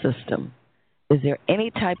legal system. Is there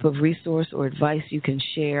any type of resource or advice you can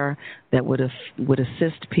share that would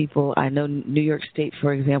assist people? I know New York State,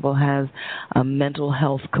 for example, has a mental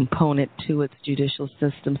health component to its judicial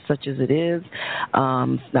system, such as it is.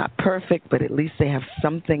 It's not perfect, but at least they have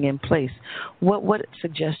something in place. What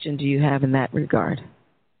suggestion do you have in that regard?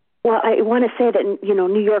 Well, I want to say that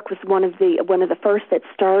New York was one of the first that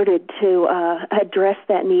started to address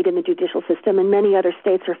that need in the judicial system, and many other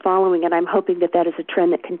states are following it. I'm hoping that is a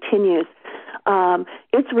trend that continues.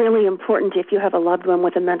 It's really important, if you have a loved one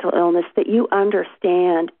with a mental illness, that you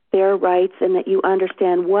understand their rights and that you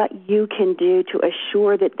understand what you can do to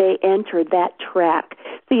assure that they enter that track.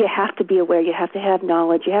 So you have to be aware. You have to have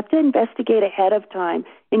knowledge. You have to investigate ahead of time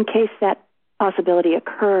in case that possibility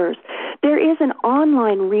occurs. There is an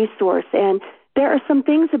online resource, and there are some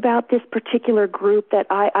things about this particular group that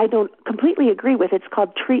I don't completely agree with. It's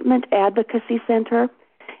called Treatment Advocacy Center,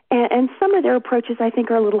 and some of their approaches I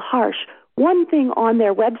think are a little harsh. One thing on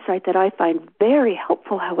their website that I find very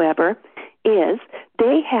helpful, however, is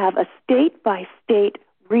they have a state-by-state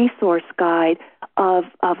resource guide of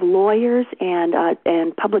lawyers and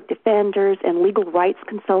public defenders and legal rights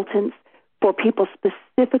consultants for people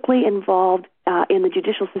specifically involved in the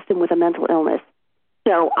judicial system with a mental illness.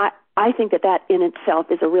 So I think that in itself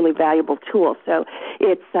is a really valuable tool. So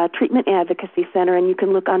it's Treatment Advocacy Center, and you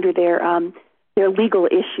can look under their legal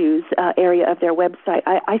issues area of their website.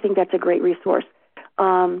 I think that's a great resource.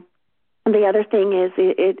 And the other thing is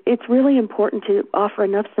it's really important to offer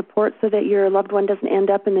enough support so that your loved one doesn't end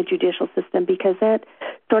up in the judicial system, because that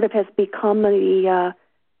sort of has become the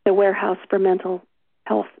warehouse for mental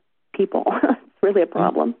health people. It's really a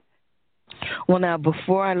problem. Well, now,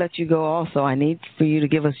 before I let you go also, I need for you to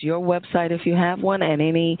give us your website if you have one, and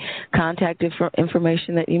any contact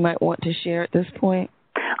information that you might want to share at this point.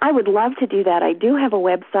 I would love to do that. I do have a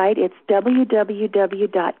website. It's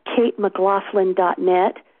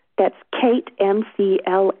www.katemclaughlin.net. That's Kate,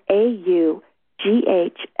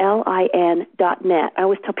 McLaughlin.net. I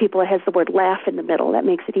always tell people it has the word laugh in the middle. That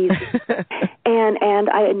makes it easy. And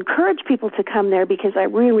I encourage people to come there because I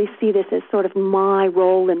really see this as sort of my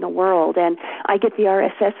role in the world. And I get the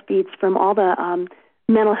RSS feeds from all the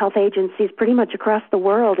mental health agencies pretty much across the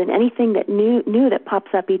world, and anything that new that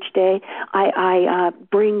pops up each day, I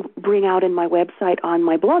bring out in my website on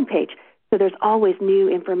my blog page. So there's always new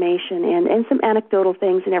information and some anecdotal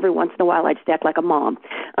things, and every once in a while I just act like a mom.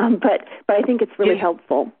 But I think it's really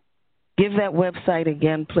helpful. Give that website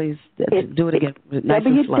again, please. Do it again. Nice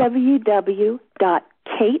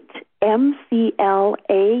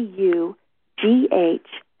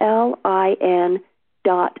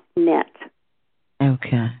www.katemclaughlin.net.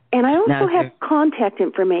 Okay. And I also have contact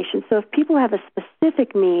information, so if people have a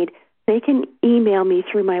specific need, they can email me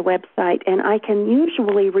through my website, and I can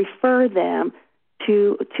usually refer them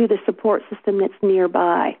to the support system that's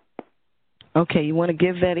nearby. Okay, you want to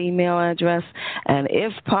give that email address and,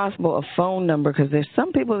 if possible, a phone number, because there's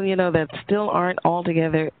some people, that still aren't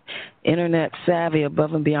altogether Internet savvy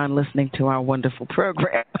above and beyond listening to our wonderful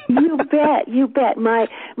program. You bet. My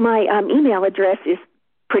email address is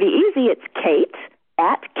pretty easy. It's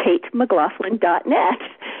Kate@katemclaughlin.net.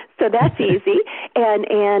 So that's easy.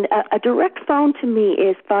 And a direct phone to me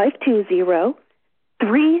is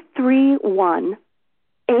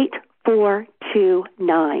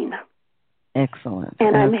 520-331-8429. Excellent.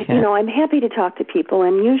 And I'm happy to talk to people,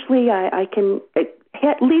 and usually I can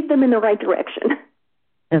lead them in the right direction.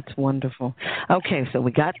 That's wonderful. Okay, so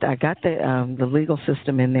I got the legal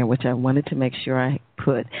system in there, which I wanted to make sure I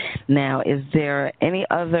put. Now, is there any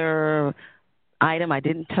other item I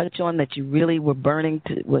didn't touch on that you really were burning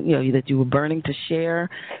to share?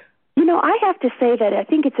 I have to say that I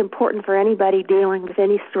think it's important for anybody dealing with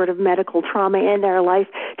any sort of medical trauma in their life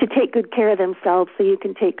to take good care of themselves so you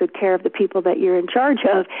can take good care of the people that you're in charge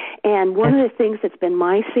of. And one of the things that's been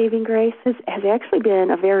my saving grace has actually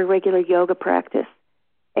been a very regular yoga practice.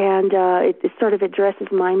 And it sort of addresses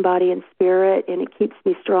mind, body, and spirit, and it keeps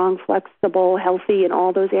me strong, flexible, healthy in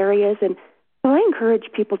all those areas. And So I encourage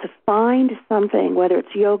people to find something, whether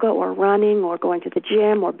it's yoga or running or going to the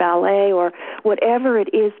gym or ballet or whatever it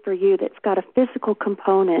is for you that's got a physical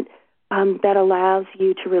component that allows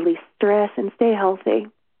you to release stress and stay healthy.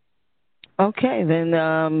 Okay, then,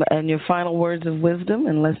 and your final words of wisdom,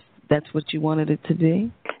 unless that's what you wanted it to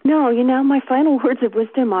be? No, my final words of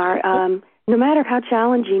wisdom are, no matter how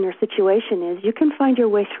challenging your situation is, you can find your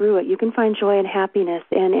way through it. You can find joy and happiness,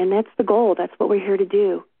 and that's the goal. That's what we're here to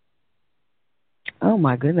do. Oh,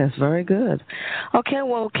 my goodness. Very good. Okay,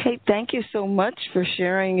 well, Kate, thank you so much for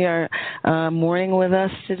sharing your morning with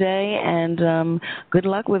us today, and good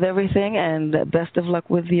luck with everything, and best of luck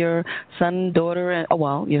with your son, daughter, and,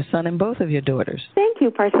 your son and both of your daughters. Thank you,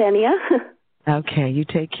 Parthenia. Okay, you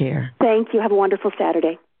take care. Thank you. Have a wonderful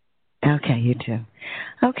Saturday. Okay, you too.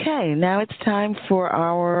 Okay, now it's time for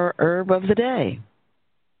our herb of the day.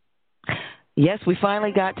 Yes, we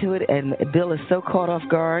finally got to it, and Bill is so caught off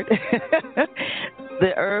guard.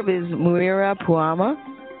 The herb is Muira puama.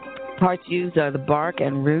 Parts used are the bark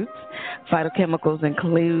and roots. Phytochemicals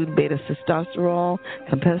include beta-sitosterol,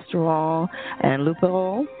 campesterol, and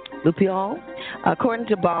lupiol. According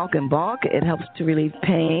to Balk and Balk, it helps to relieve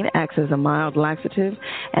pain, acts as a mild laxative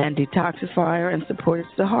and detoxifier, and supports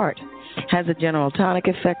the heart. Has a general tonic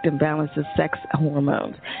effect and balances sex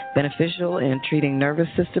hormones. Beneficial in treating nervous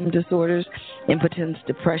system disorders, impotence,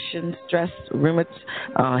 depression, stress,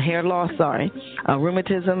 hair loss,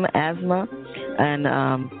 rheumatism, asthma, and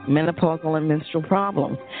menopausal and menstrual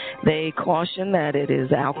problems. They caution that it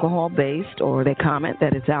is alcohol-based, or they comment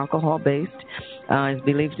that it's alcohol-based. Is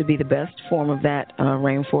believed to be the best form of that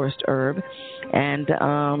rainforest herb. And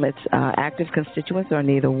its active constituents are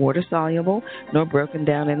neither water-soluble nor broken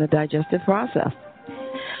down in the digestive process.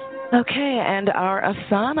 Okay, and our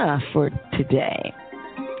asana for today.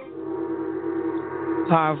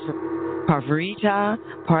 Parvrita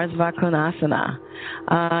Parsvakonasana.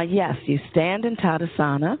 Yes, you stand in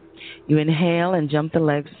Tadasana. You inhale and jump the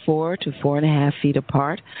legs 4 to 4.5 feet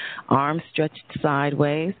apart, arms stretched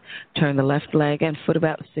sideways. Turn the left leg and foot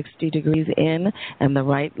about 60 degrees in and the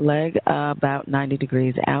right leg about 90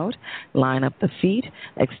 degrees out. Line up the feet,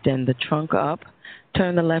 extend the trunk up.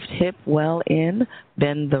 Turn the left hip well in,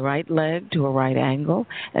 bend the right leg to a right angle,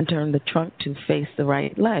 and turn the trunk to face the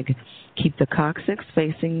right leg. Keep the coccyx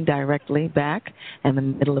facing directly back and the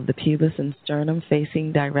middle of the pubis and sternum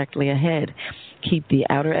facing directly ahead. Keep the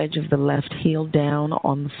outer edge of the left heel down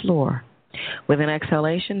on the floor. With an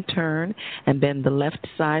exhalation, turn and bend the left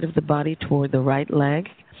side of the body toward the right leg.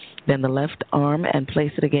 Bend the left arm and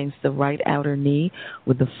place it against the right outer knee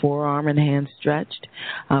with the forearm and hand stretched.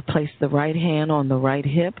 Place the right hand on the right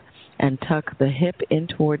hip and tuck the hip in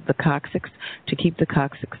toward the coccyx to keep the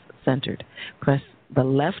coccyx centered. Press the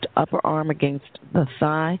left upper arm against the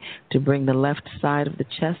thigh to bring the left side of the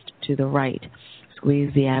chest to the right.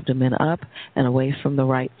 Squeeze the abdomen up and away from the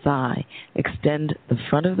right thigh. Extend the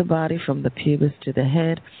front of the body from the pubis to the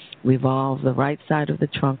head. Revolve the right side of the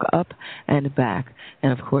trunk up and back.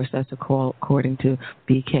 And, of course, that's according to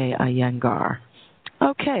B.K. Iyengar.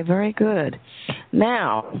 Okay, very good.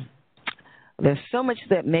 Now, there's so much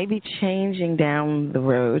that may be changing down the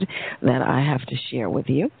road that I have to share with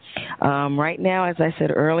you. Right now, as I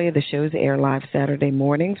said earlier, the shows air live Saturday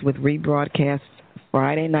mornings with rebroadcasts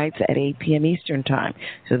Friday nights at 8 p.m. Eastern Time.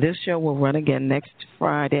 So this show will run again next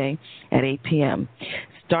Friday at 8 p.m.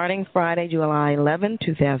 Starting Friday, July 11,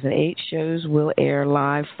 2008, shows will air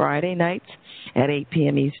live Friday nights at 8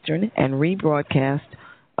 p.m. Eastern, and rebroadcasts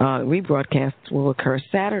will occur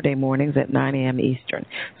Saturday mornings at 9 a.m. Eastern.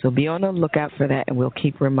 So be on the lookout for that, and we'll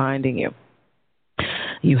keep reminding you.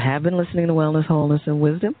 You have been listening to Wellness, Wholeness, and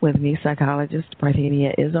Wisdom with me, Psychologist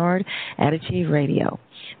Parthenia Izzard at Achieve Radio.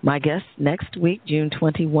 My guest next week, June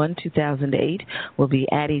 21, 2008, will be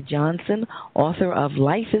Addie Johnson, author of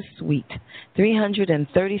Life is Sweet,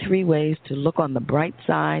 333 Ways to Look on the Bright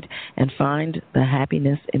Side and Find the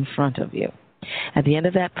Happiness in Front of You. At the end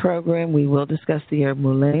of that program, we will discuss the herb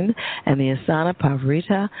mullein and the asana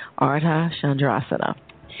Parvrita Ardha Chandrasana.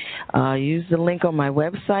 Use the link on my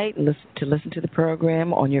website to listen to the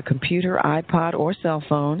program on your computer, iPod, or cell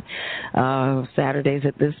phone, Saturdays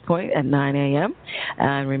at this point at 9 a.m.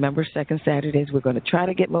 And remember, second Saturdays, we're going to try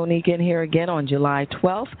to get Monique in here again on July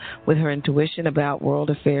 12th with her intuition about world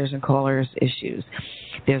affairs and callers' issues.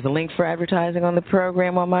 There's a link for advertising on the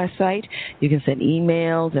program on my site. You can send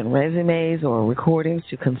emails and resumes or recordings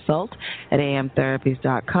to consult at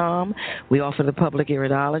amtherapies.com. We offer the public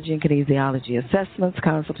iridology and kinesiology assessments,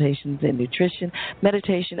 consultations in nutrition,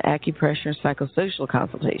 meditation, acupressure, and psychosocial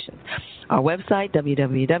consultations. Our website,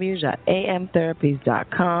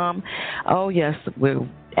 www.amtherapies.com. Oh, yes, we're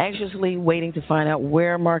anxiously waiting to find out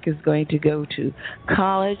where Mark is going to go to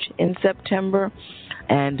college in September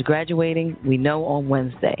and graduating, we know, on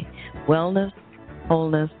Wednesday. Wellness,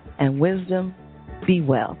 wholeness, and wisdom. Be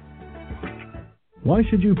well. Why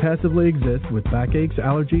should you passively exist with backaches,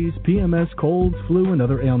 allergies, PMS, colds, flu, and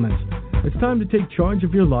other ailments? It's time to take charge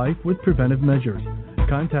of your life with preventive measures.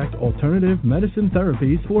 Contact Alternative Medicine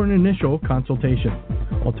Therapies for an initial consultation.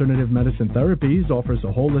 Alternative Medicine Therapies offers a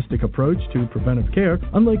holistic approach to preventive care,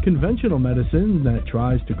 unlike conventional medicine that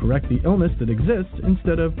tries to correct the illness that exists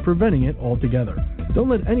instead of preventing it altogether. Don't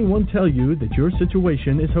let anyone tell you that your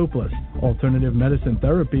situation is hopeless. Alternative medicine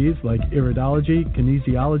therapies like iridology,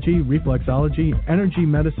 kinesiology, reflexology, energy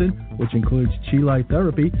medicine, which includes chi light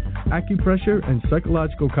therapy, acupressure, and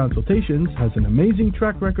psychological consultations, has an amazing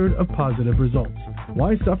track record of positive results.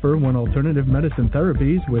 Why suffer when Alternative Medicine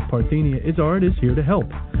Therapies with Parthenia Izzard is here to help?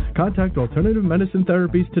 Contact Alternative Medicine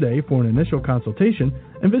Therapies today for an initial consultation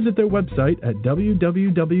and visit their website at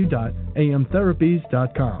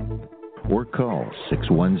www.amtherapies.com. Or call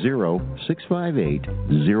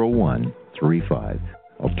 610-658-0135.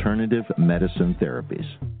 Alternative Medicine Therapies.